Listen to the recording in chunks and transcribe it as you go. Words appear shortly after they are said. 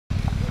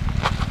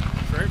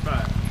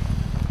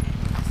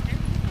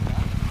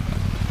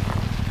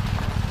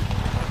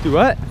Do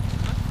what?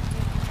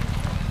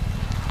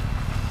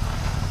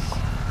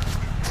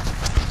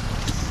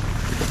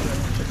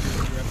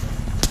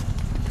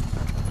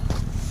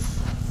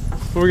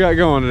 What we got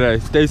going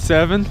today? Day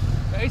 7?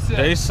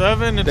 Day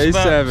 7. It's Day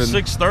about 7.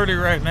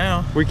 6:30 right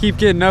now. We keep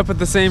getting up at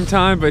the same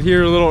time, but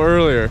here a little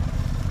earlier.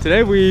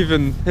 Today we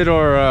even hit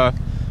our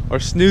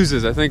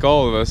snoozes. I think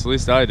all of us, at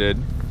least I did.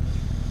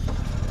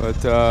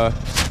 But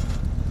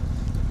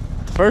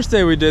first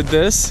day we did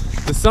this,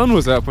 the sun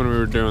was up when we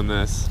were doing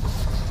this.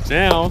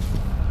 Now,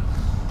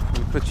 let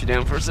me put you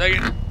down for a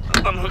second.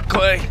 Unhook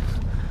Clay.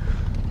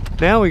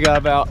 Now we got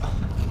about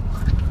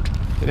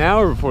an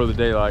hour before the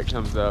daylight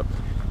comes up,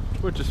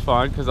 which is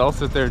fine because I'll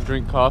sit there and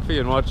drink coffee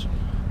and watch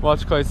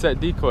Clay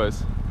set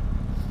decoys.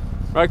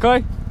 Right,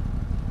 Clay?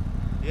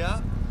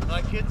 Yeah,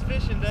 like kids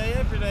fishing day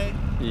every day.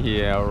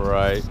 Yeah,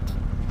 right.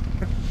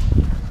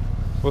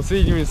 We'll see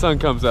you when the sun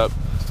comes up.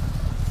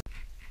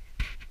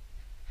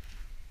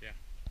 Yeah.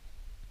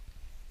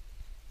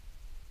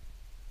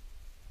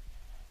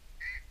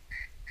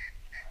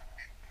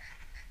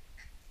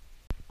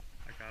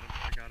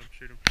 I got him,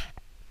 shoot him.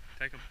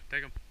 Take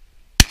him.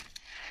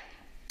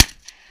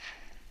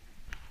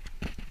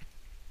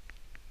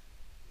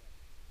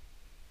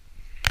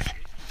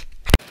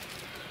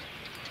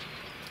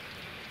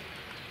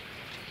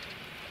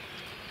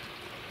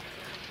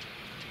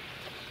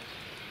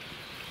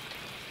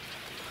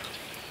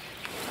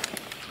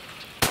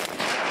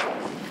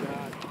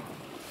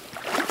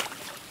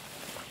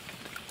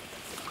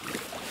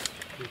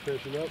 You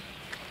finishing up?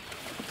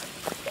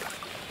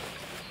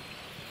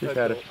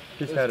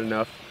 He's had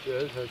enough. Yeah,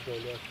 his head's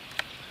going down.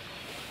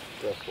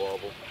 Rough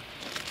wobble.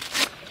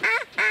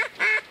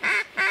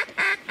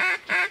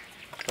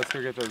 Let's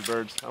go get those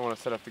birds. I want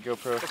to set up the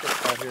GoPro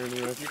out here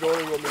anyway. You going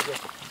or you want me to go?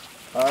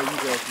 You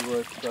go if you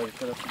would. Try to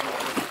set up the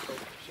GoPro.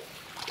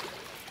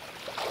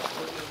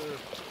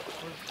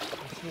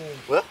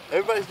 Well,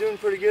 everybody's doing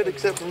pretty good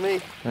except for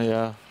me.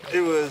 Yeah.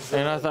 It was.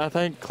 And I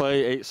think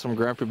Clay ate some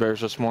grumpy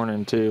bears this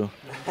morning too,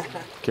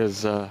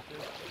 because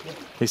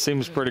he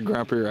seems pretty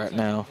grumpy right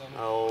now.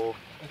 Oh.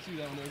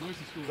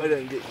 I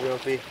didn't get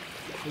grumpy.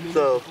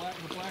 So,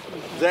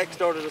 Zach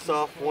started us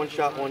off, 1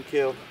 shot, 1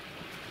 kill.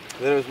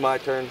 Then it was my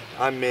turn.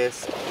 I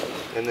missed.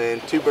 And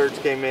then 2 birds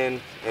came in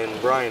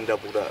and Brian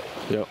doubled up.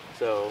 Yep.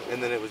 So,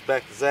 and then it was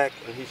back to Zach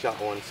and he shot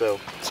 1. So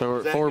we're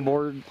at Zach 4 and-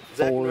 board.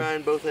 Zach 4. and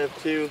Ryan both have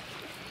 2.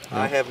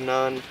 I have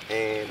none,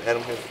 and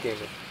Adam has the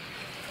camera.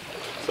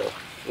 So,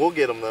 we'll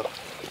get them though.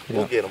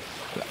 We'll get them.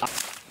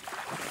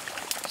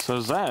 So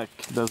Zach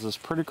does this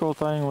pretty cool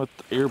thing with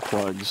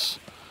earplugs,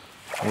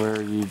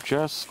 where you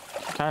just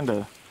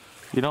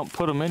you don't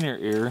put them in your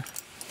ear.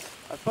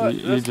 I put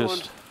you this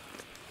just one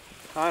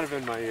kind of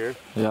in my ear.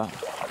 Yeah.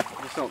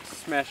 Just don't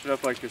smash it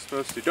up like you're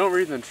supposed to. Don't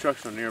read the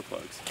instruction on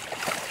earplugs.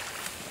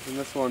 And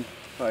this one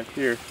right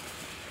here,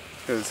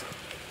 because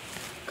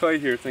Clay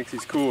here thinks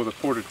he's cool with a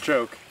ported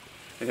choke,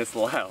 and it's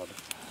loud.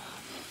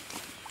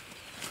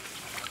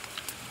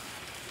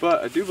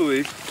 But I do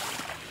believe,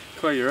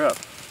 Clay, you're up.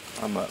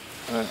 I'm up.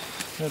 Alright.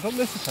 Yeah, don't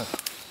miss the time.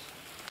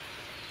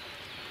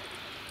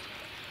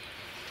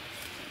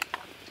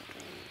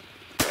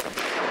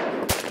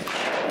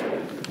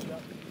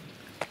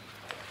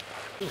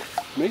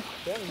 Me?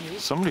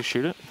 Somebody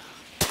shoot it.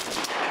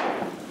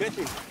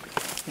 Catching.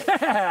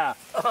 Yeah!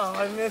 Oh,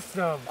 I missed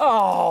him.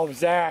 Oh,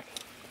 Zach.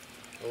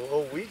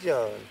 Oh, wee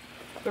John.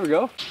 There we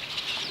go.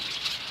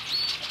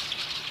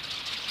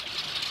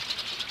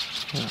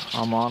 Yeah,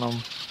 I'm on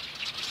them.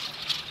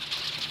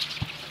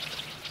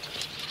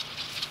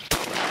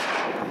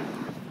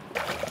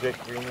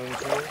 Jake Green in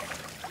here.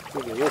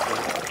 Look at this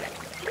one.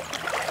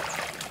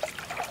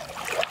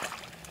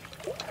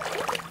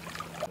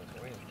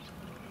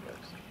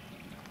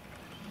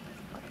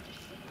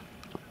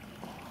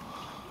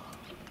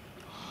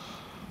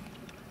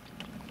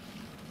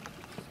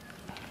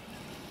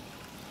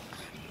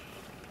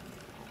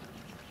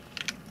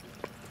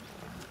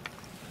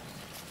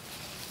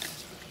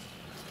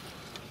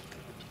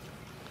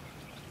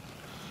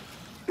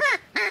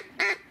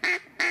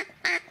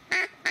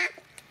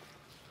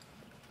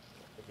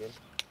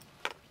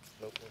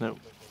 Nope.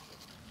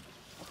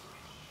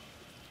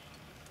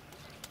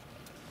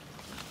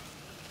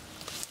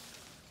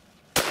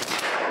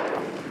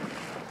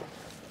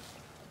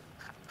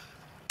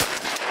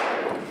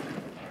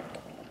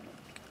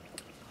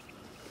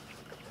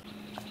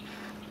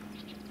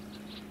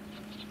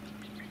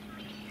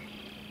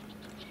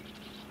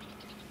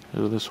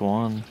 Ooh, this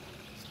one.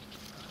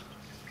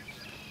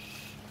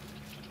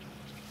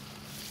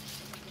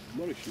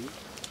 Money shoot.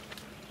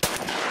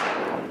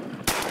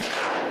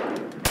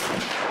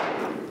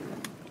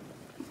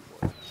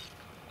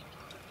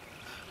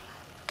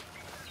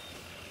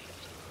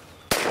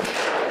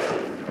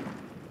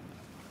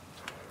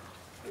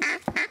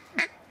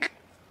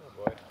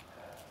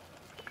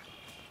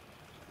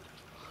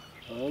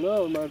 I don't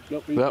know, it might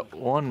not be. That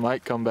one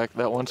might come back.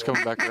 That one's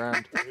coming back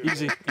around.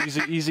 Easy,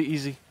 easy, easy,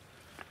 easy.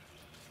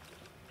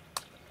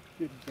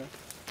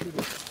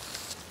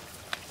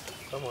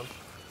 Come on.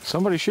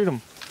 Somebody shoot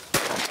him.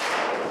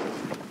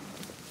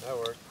 That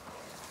worked.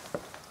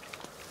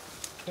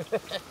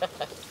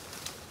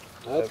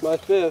 That's my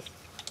 5th.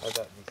 I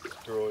got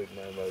destroyed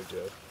my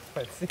mojo.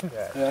 I've seen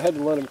that. Yeah, I had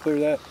to let him clear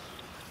that.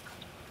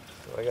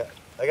 So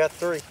I got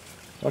 3.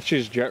 Let's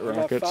use jet I got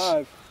rockets.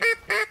 5.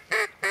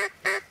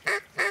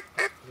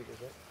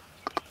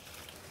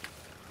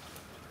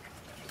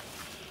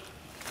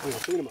 Oh, I've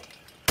seen him up.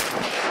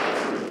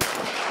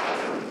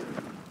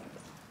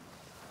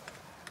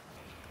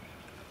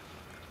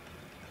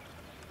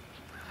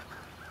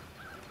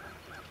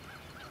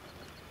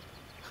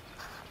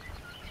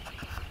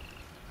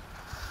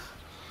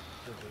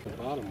 The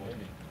bottom one.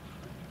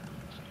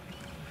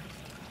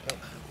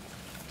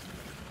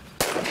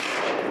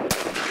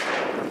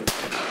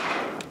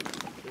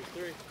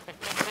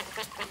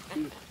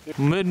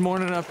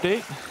 Mid-morning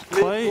update.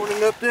 Mid-morning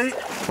update.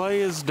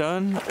 Clay is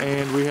done,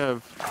 and we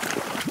have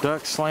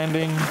ducks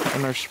landing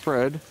in our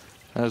spread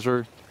as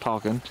we're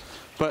talking.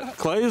 But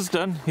Clay is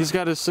done. He's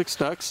got his 6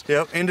 ducks.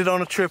 Yep, ended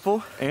on a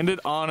triple. Ended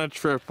on a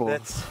triple.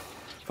 That's,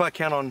 if I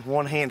count on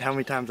one hand how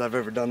many times I've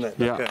ever done that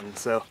duck hunting.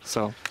 So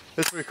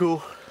that's pretty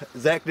cool.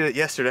 Zach did it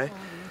yesterday,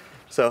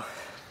 so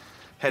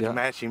had to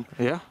match him.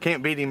 Yeah.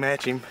 Can't beat him,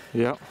 match him.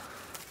 Yep.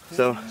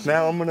 So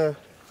now I'm gonna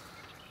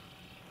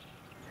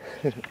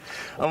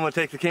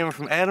take the camera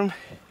from Adam.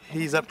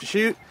 He's up to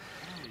shoot,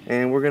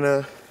 and we're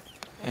gonna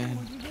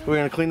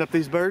clean up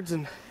these birds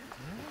and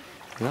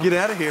get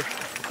out of here.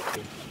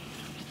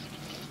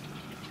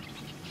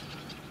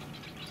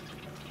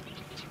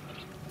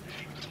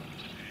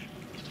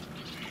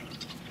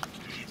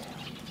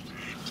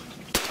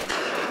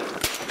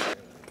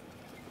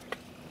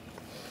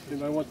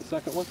 Anybody want the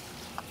second one?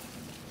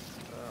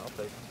 I'll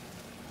take it.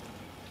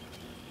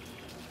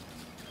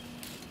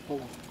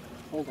 Hold on.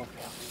 Hold on.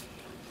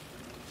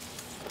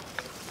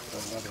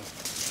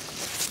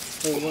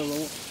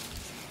 Whoa.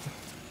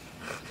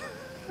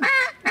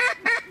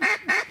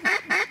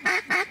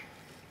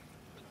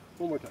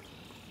 One more time.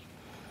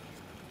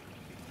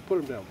 Put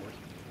him down, boys.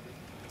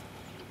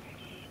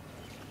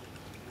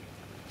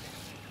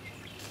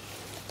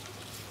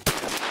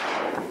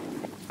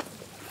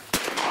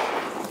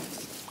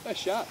 Nice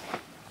shot.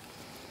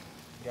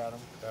 Got him.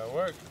 That'll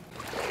work.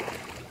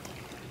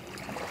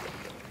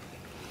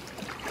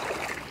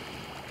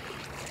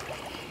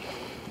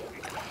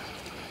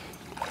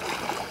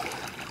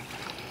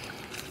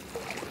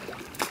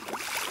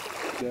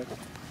 Jack.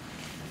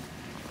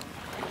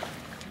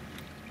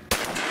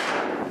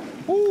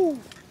 Woo!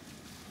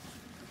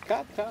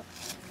 Cop. Out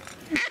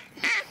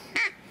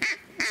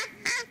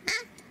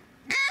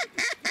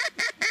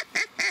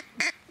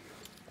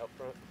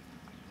front.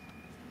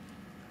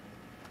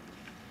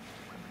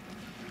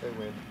 They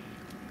win.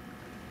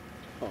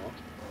 Oh,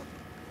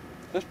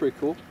 that's pretty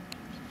cool.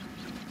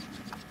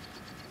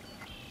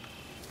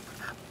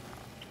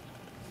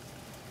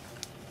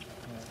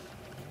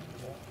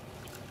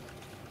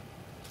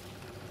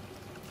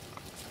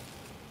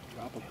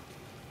 Drop him.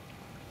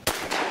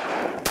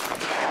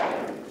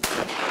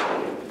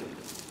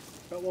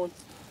 Got one.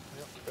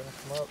 Yep, finish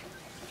them up.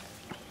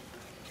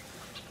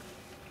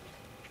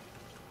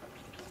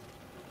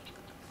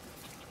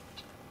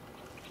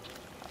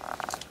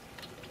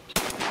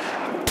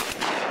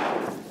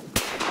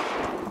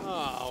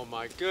 Oh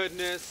my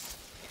goodness.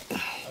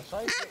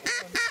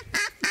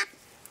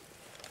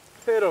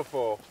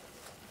 Pitiful.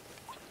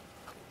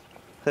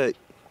 Hey,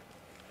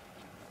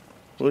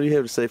 what do you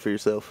have to say for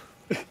yourself?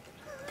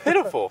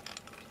 Pitiful.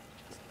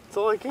 That's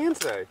all I can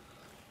say.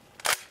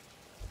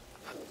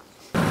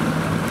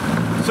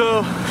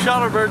 So,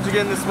 shot our birds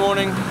again this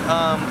morning.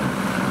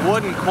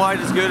 Wasn't quite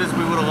as good as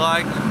we would have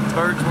liked.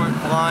 Birds weren't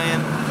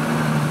flying.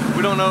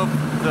 We don't know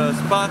if the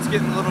spot's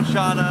getting a little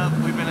shot up.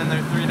 We've been in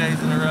there 3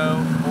 days in a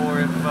row, or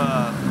if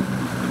the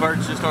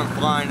birds just aren't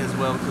flying as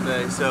well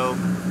today. So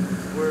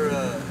we're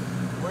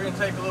gonna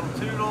take a little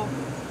tootle,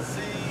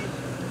 see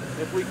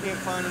if we can't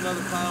find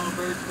another pile of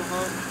birds to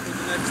hunt for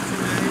the next 2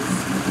 days,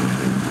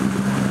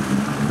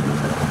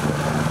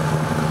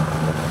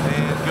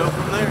 and go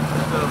from there.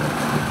 So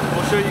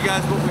we'll show you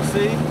guys what we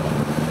see,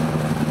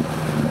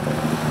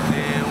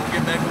 and we'll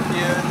get back with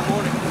you in the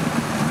morning.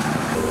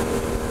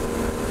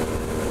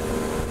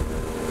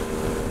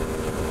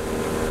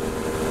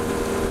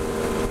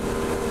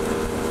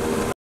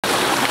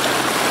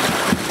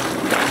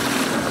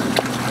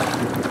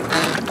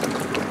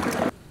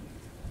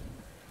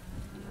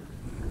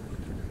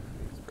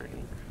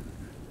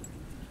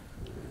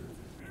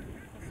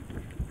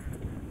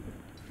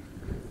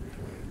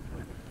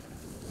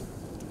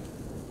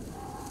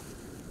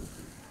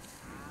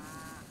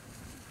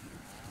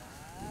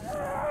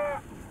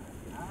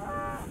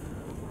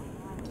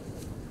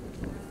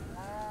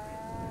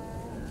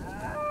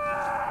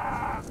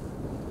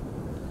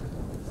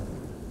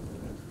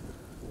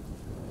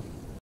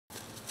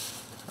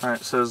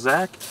 Alright, so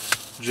Zach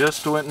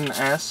just went and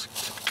asked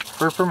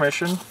for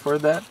permission for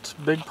that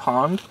big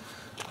pond.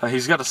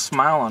 He's got a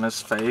smile on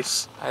his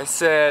face. I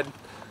said,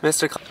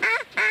 Mr.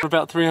 We're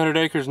about 300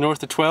 acres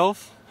north of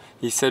 12.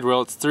 He said,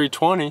 well, it's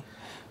 320.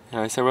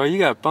 And I said, well, you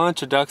got a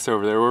bunch of ducks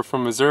over there. We're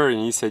from Missouri.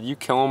 And he said, you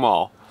kill them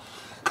all.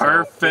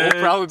 Perfect. So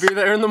we'll probably be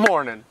there in the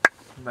morning.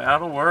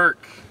 That'll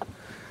work.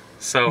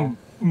 So,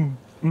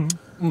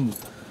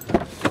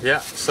 yeah,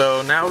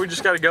 so now we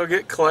just got to go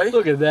get Clay.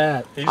 Look at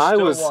that. He's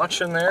still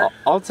watching there.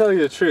 I'll tell you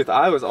the truth.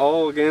 I was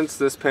all against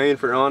this paying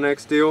for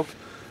Onyx deal,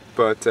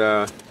 but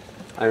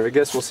I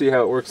guess we'll see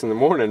how it works in the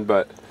morning,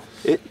 but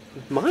it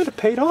might have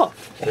paid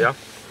off. Yeah.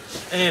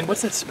 And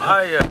what's that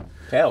smell?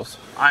 Tails.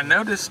 I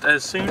noticed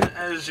as soon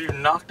as you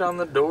knocked on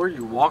the door,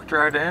 you walked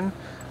right in,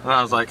 and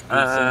I was like,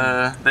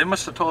 they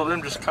must have told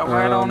him just come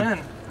right on in.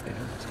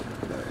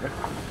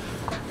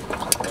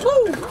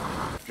 Woo!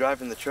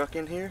 Driving the truck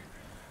in here,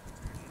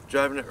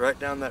 driving it right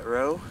down that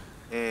row,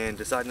 and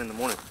deciding in the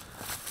morning.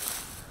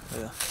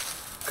 Yeah.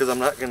 Because I'm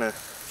not gonna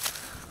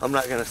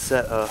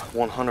set a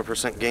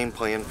 100% game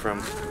plan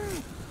from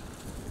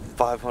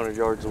 500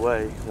 yards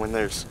away when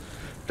there's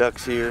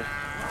ducks here.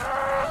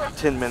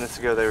 10 minutes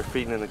ago they were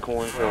feeding in the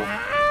cornfield.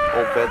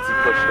 Old Betsy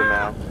pushed them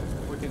out.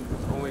 We can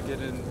only get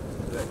in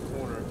that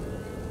corner.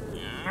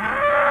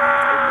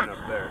 Open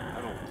up there.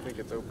 I don't think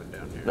it's open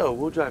down here. No,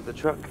 we'll drive the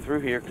truck through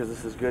here because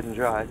this is good and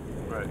dry.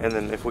 Right. And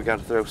then if we got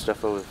to throw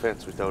stuff over the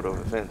fence, we throw it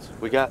over the fence.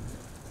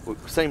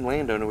 Same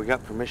landowner, we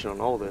got permission on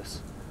all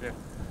this. Yeah.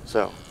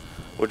 So,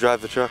 we'll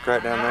drive the truck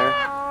right down there.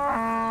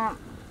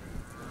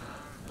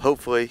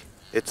 Hopefully,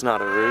 it's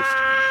not a roost.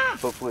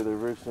 Hopefully they're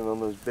roosting on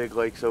those big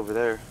lakes over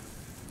there.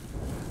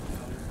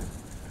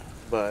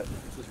 But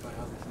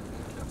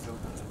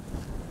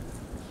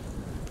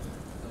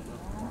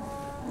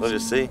we'll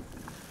just see.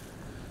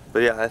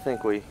 But yeah, I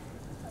think we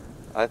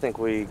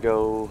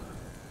go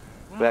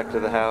back to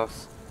the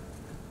house,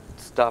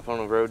 stop on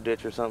a road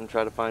ditch or something,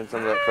 try to find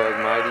some of that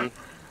Phragmites,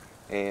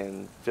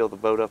 and fill the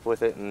boat up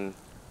with it and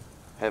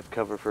have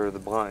cover for the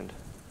blind.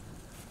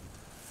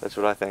 That's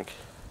what I think.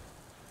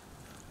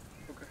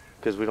 Okay.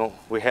 Because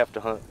we have to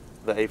hunt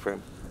the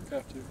A-frame.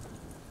 Have to.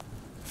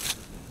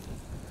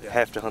 Yeah.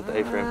 Have to hunt the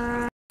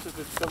A-frame. If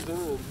it comes in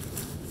and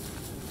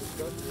it's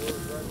got the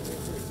drive,